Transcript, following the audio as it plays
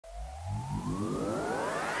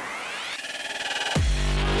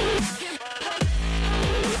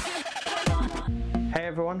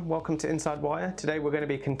everyone, welcome to Inside Wire. Today we're going to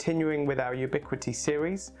be continuing with our Ubiquiti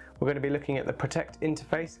series. We're going to be looking at the Protect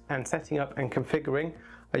interface and setting up and configuring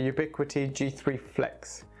a Ubiquiti G3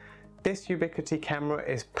 Flex. This Ubiquiti camera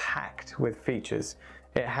is packed with features.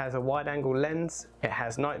 It has a wide angle lens, it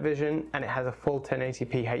has night vision, and it has a full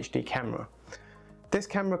 1080p HD camera. This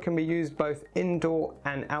camera can be used both indoor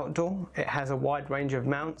and outdoor. It has a wide range of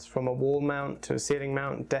mounts, from a wall mount to a ceiling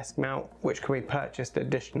mount, desk mount, which can be purchased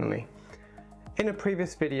additionally. In a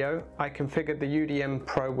previous video, I configured the UDM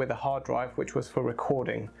Pro with a hard drive, which was for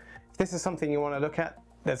recording. If this is something you want to look at,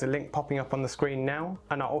 there's a link popping up on the screen now,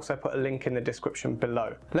 and I'll also put a link in the description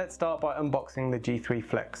below. Let's start by unboxing the G3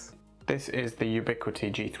 Flex. This is the Ubiquiti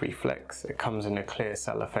G3 Flex. It comes in a clear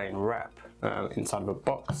cellophane wrap inside of a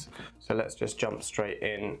box. So let's just jump straight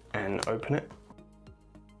in and open it.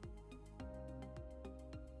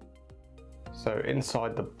 So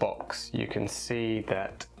inside the box, you can see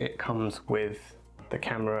that it comes with the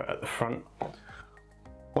camera at the front.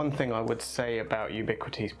 One thing I would say about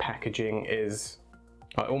Ubiquiti's packaging is,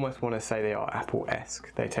 I almost want to say they are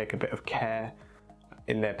Apple-esque. They take a bit of care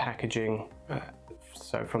in their packaging.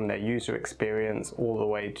 So from their user experience all the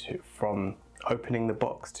way to from opening the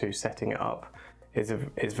box to setting it up is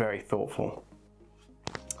very thoughtful.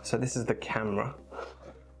 So this is the camera.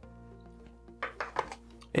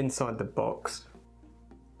 Inside the box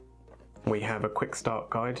we have a quick start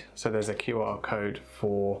guide. So there's a QR code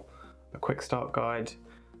for a quick start guide,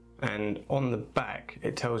 and on the back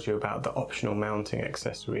it tells you about the optional mounting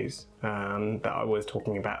accessories that I was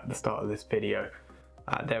talking about at the start of this video.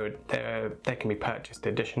 They can be purchased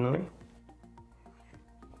additionally.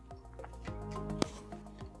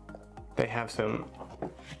 They have some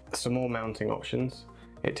more mounting options.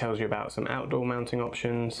 It tells you about some outdoor mounting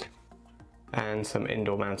options and some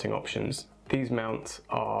indoor mounting options. These mounts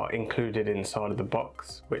are included inside of the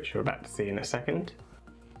box, which you're about to see in a second.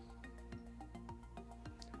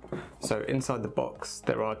 So inside the box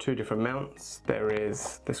there are two different mounts. There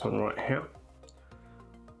is this one right here,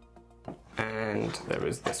 and there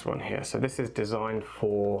is this one here. So this is designed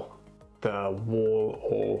for the wall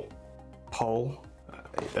or pole.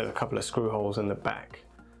 There's a couple of screw holes in the back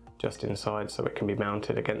just inside, so it can be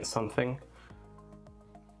mounted against something.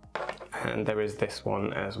 And there is this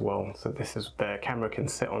one as well. So this is, the camera can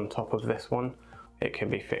sit on top of this one. It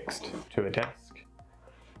can be fixed to a desk.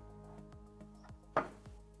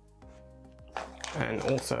 And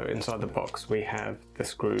also inside the box we have the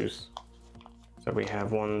screws. So we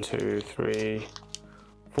have 1, 2, 3,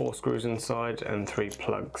 4 screws inside and 3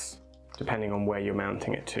 plugs, depending on where you're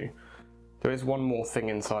mounting it to. There is one more thing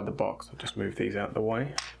inside the box. I'll just move these out of the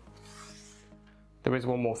way. There is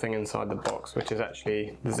one more thing inside the box, which is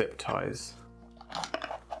actually the zip ties.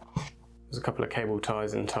 There's a couple of cable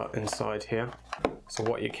ties inside here. So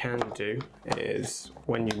what you can do is,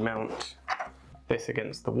 when you mount this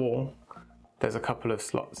against the wall, there's a couple of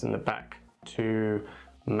slots in the back to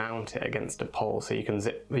mount it against a pole, so you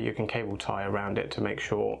can cable tie around it to make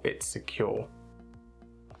sure it's secure.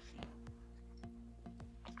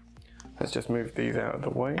 Let's just move these out of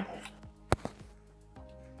the way.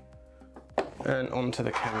 And onto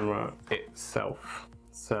the camera itself.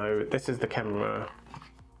 So this is the camera.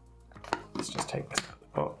 Let's just take this out of the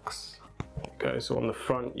box. There you go. So on the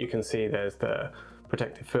front you can see there's the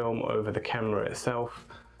protective film over the camera itself.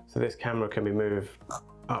 So this camera can be moved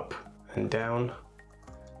up and down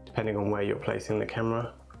depending on where you're placing the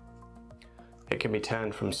camera. It can be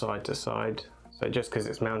turned from side to side. So just because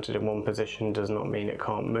it's mounted in one position does not mean it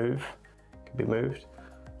can't move. It can be moved.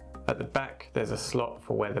 At the back there's a slot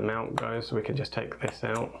for where the mount goes, so we can just take this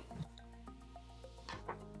out.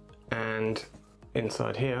 And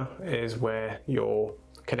inside here is where your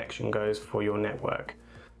connection goes for your network.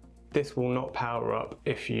 This will not power up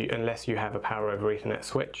unless you have a power over Ethernet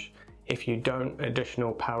switch. If you don't,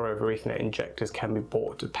 additional power over Ethernet injectors can be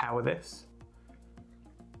bought to power this.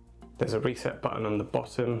 There's a reset button on the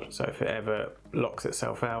bottom, so if it ever locks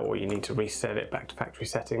itself out or you need to reset it back to factory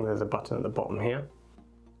setting, there's a button at the bottom here.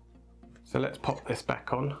 So let's pop this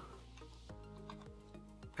back on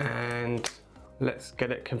and let's get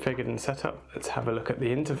it configured and set up. Let's have a look at the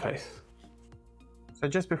interface. So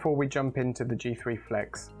just before we jump into the G3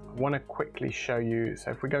 Flex, I want to quickly show you,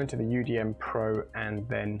 so if we go into the UDM Pro and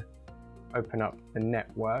then open up the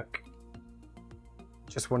network,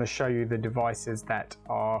 just want to show you the devices that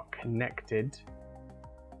are connected.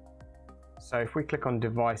 So if we click on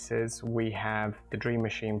devices, we have the Dream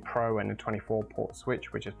Machine Pro and a 24-port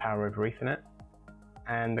switch, which is power over Ethernet.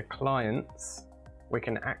 And the clients, we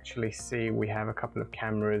can actually see we have a couple of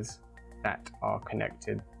cameras that are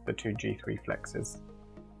connected, the two G3 Flexes.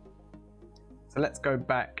 So let's go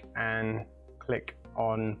back and click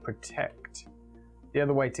on Protect. The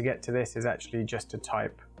other way to get to this is actually just to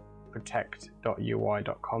type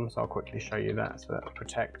protect.ui.com, so I'll quickly show you that. So that's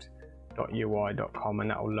protect.ui.com, and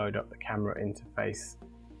that will load up the camera interface.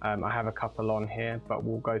 I have a couple on here, but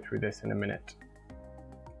we'll go through this in a minute.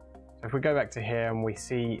 So if we go back to here and we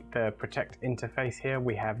see the Protect interface here,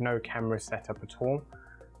 we have no cameras set up at all.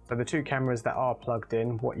 So the two cameras that are plugged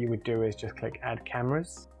in, what you would do is just click Add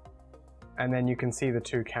Cameras, and then you can see the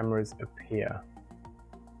two cameras appear.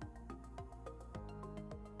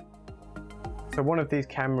 So one of these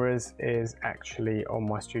cameras is actually on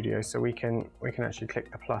my studio, so we can actually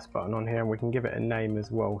click the plus button on here and we can give it a name as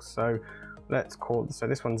well. So let's call, so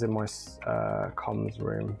this one's in my comms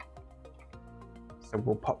room. So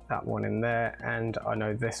we'll pop that one in there, and I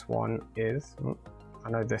know this one is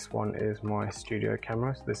my studio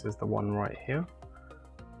camera. So this is the one right here.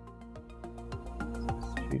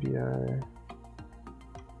 Studio.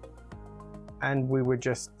 And we would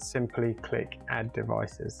just simply click Add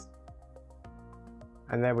Devices.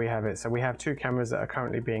 And there we have it. So we have two cameras that are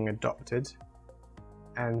currently being adopted,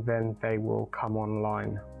 and then they will come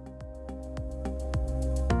online.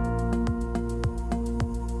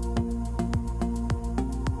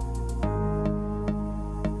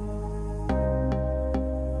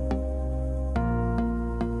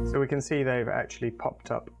 So we can see they've actually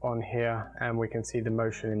popped up on here, and we can see the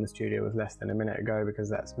motion in the studio was less than a minute ago because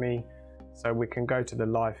that's me. So we can go to the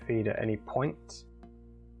live feed at any point.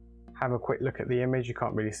 Have a quick look at the image. You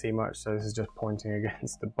can't really see much, so this is just pointing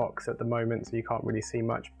against the box at the moment, so you can't really see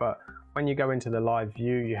much. But when you go into the live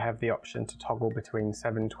view, you have the option to toggle between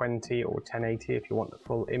 720 or 1080 if you want the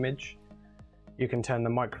full image. You can turn the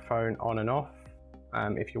microphone on and off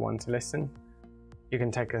if you want to listen. You can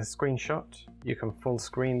take a screenshot, you can full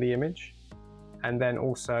screen the image, and then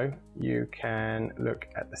also you can look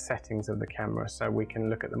at the settings of the camera. So we can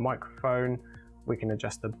look at the microphone, we can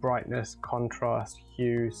adjust the brightness, contrast,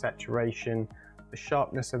 hue, saturation, the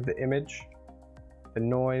sharpness of the image, the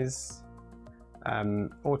noise,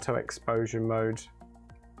 auto exposure mode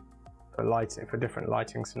for lighting, for different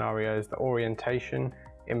lighting scenarios, the orientation,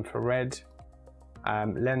 infrared,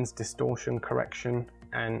 lens distortion correction,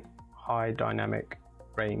 and high dynamic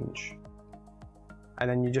range. And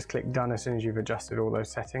then you just click done as soon as you've adjusted all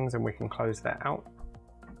those settings, and we can close that out.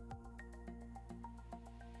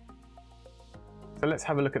 So let's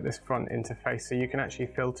have a look at this front interface. So you can actually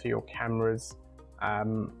filter your cameras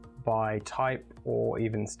by type or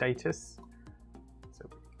even status. So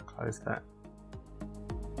close that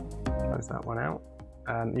one out.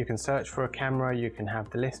 You can search for a camera, you can have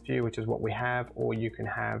the list view, which is what we have, or you can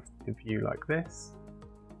have the view like this.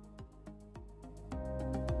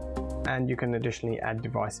 And you can additionally add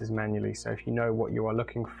devices manually. So if you know what you are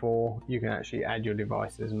looking for, you can actually add your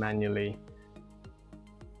devices manually.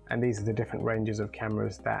 And these are the different ranges of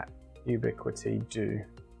cameras that Ubiquiti do.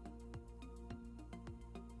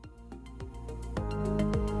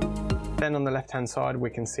 Then on the left-hand side, we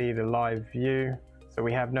can see the live view. So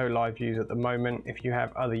we have no live views at the moment. If you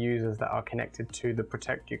have other users that are connected to the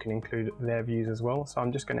Protect, you can include their views as well. So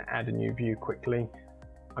I'm just going to add a new view quickly.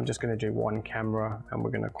 I'm just going to do one camera, and we're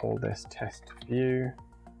going to call this test view.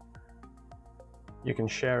 You can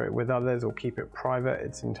share it with others or keep it private.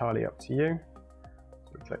 It's entirely up to you.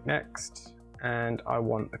 So we click next, and I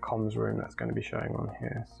want the comms room that's going to be showing on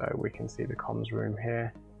here. So we can see the comms room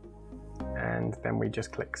here, and then we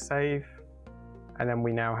just click save, and then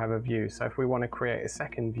we now have a view. So if we want to create a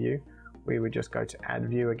second view, we would just go to add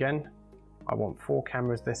view again. I want 4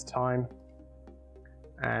 cameras this time,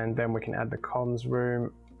 and then we can add the comms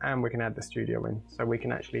room, and we can add the studio in. So we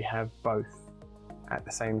can actually have both at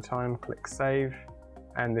the same time. Click save,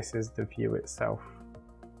 and this is the view itself.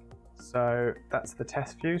 So that's the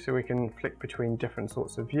test view, so we can flick between different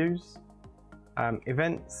sorts of views.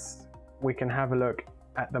 Events, we can have a look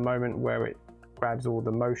at the moment where it grabs all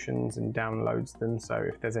the motions and downloads them. So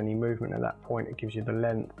if there's any movement at that point, it gives you the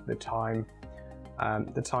length, the time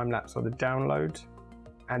lapse or the download,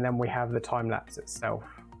 and then we have the time lapse itself.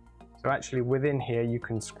 So actually within here you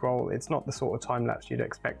can scroll. It's not the sort of time lapse you'd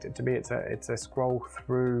expect it to be. It's a scroll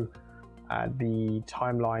through the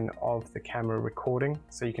timeline of the camera recording,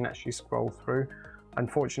 so you can actually scroll through.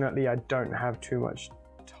 Unfortunately, I don't have too much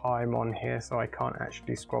time on here, so I can't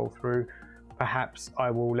actually scroll through. Perhaps I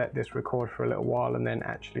will let this record for a little while and then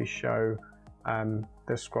actually show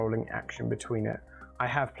the scrolling action between it. I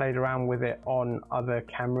have played around with it on other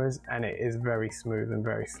cameras, and it is very smooth and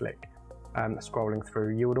very slick scrolling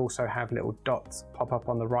through. You would also have little dots pop up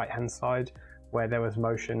on the right hand side where there was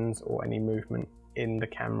motions or any movement in the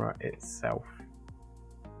camera itself.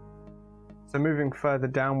 So moving further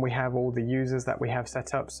down, we have all the users that we have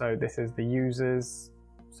set up. So this is the users.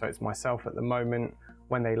 So it's myself at the moment,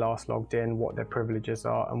 when they last logged in, what their privileges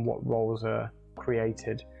are and what roles are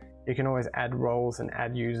created. You can always add roles and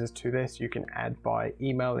add users to this. You can add by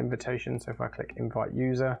email invitation. So if I click invite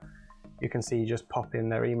user, you can see you just pop in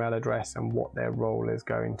their email address and what their role is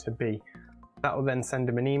going to be. That will then send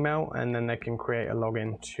them an email, and then they can create a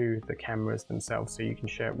login to the cameras themselves. So you can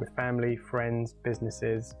share it with family, friends,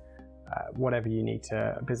 businesses, whatever you need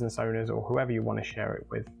to, business owners or whoever you want to share it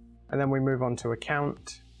with. And then we move on to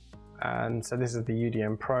account. And so this is the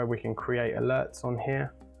UDM Pro. We can create alerts on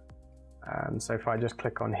here. So if I just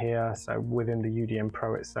click on here, so within the UDM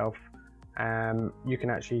Pro itself, you can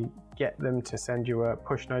actually get them to send you a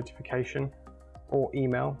push notification or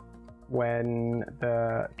email when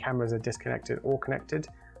the cameras are disconnected or connected.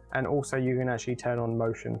 And also you can actually turn on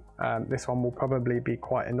motion. This one will probably be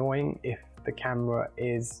quite annoying if the camera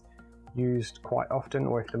is used quite often,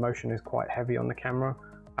 or if the motion is quite heavy on the camera,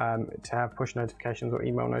 to have push notifications or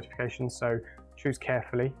email notifications. So choose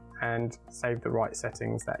carefully and save the right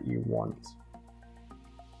settings that you want.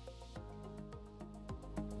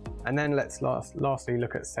 And then let's lastly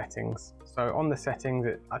look at settings. So on the settings,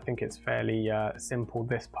 I think it's fairly simple,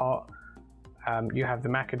 this part. You have the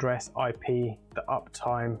MAC address, IP, the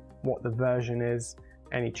uptime, what the version is,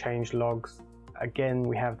 any change logs. Again,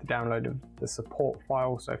 we have the download of the support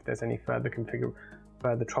file, so if there's any further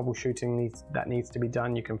troubleshooting that needs to be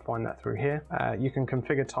done, you can find that through here. You can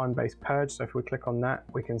configure time-based purge, so if we click on that,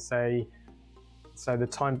 we can say, so the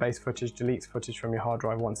time-based footage deletes footage from your hard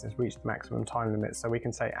drive once it's reached the maximum time limit. So we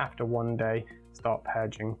can say after 1 day, start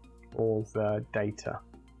purging all the data.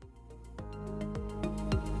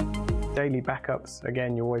 Daily backups,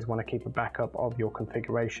 again, you always want to keep a backup of your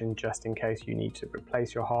configuration just in case you need to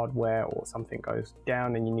replace your hardware or something goes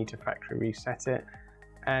down and you need to factory reset it.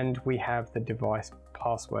 And we have the device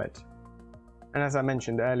password. And as I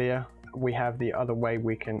mentioned earlier, we have the other way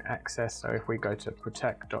we can access. So if we go to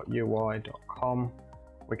protect.ui.com,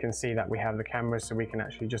 we can see that we have the cameras, so we can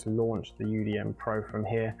actually just launch the UDM Pro from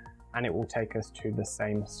here and it will take us to the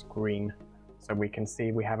same screen. So we can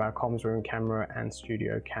see we have our comms room camera and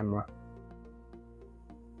studio camera.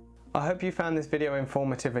 I hope you found this video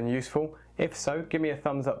informative and useful. If so, give me a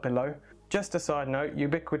thumbs up below. Just a side note,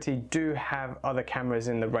 Ubiquiti do have other cameras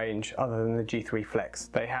in the range other than the G3 Flex.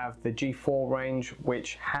 They have the G4 range,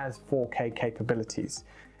 which has 4K capabilities.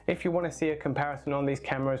 If you want to see a comparison on these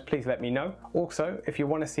cameras, please let me know. Also, if you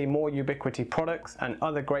want to see more Ubiquiti products and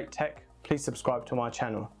other great tech, please subscribe to my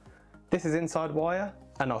channel. This is Inside Wire,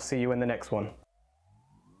 and I'll see you in the next one.